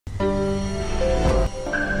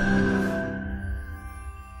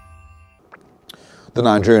The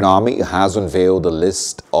Nigerian Army has unveiled a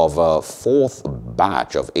list of a fourth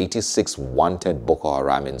batch of 86 wanted Boko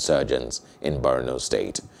Haram insurgents in Borno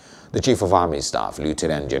State. The Chief of Army Staff,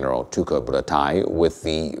 Lieutenant General Tukur Buratai, with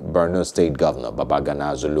the Borno State Governor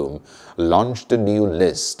Babagana Zulum, launched the new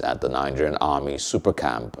list at the Nigerian Army Super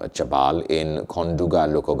Camp at Chabal in Konduga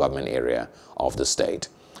local government area of the state.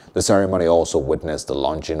 The ceremony also witnessed the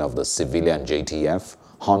launching of the civilian JTF,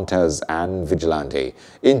 hunters and vigilante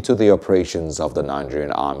into the operations of the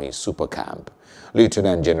Nigerian Army Super Camp.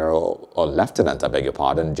 Lieutenant General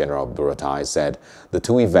Buratai said the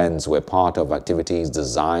two events were part of activities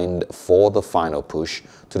designed for the final push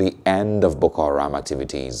to the end of Boko Haram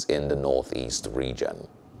activities in the northeast region.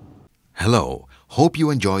 Hello, hope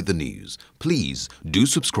you enjoyed the news. Please do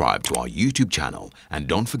subscribe to our YouTube channel and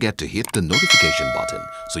don't forget to hit the notification button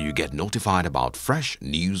so you get notified about fresh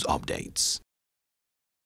news updates.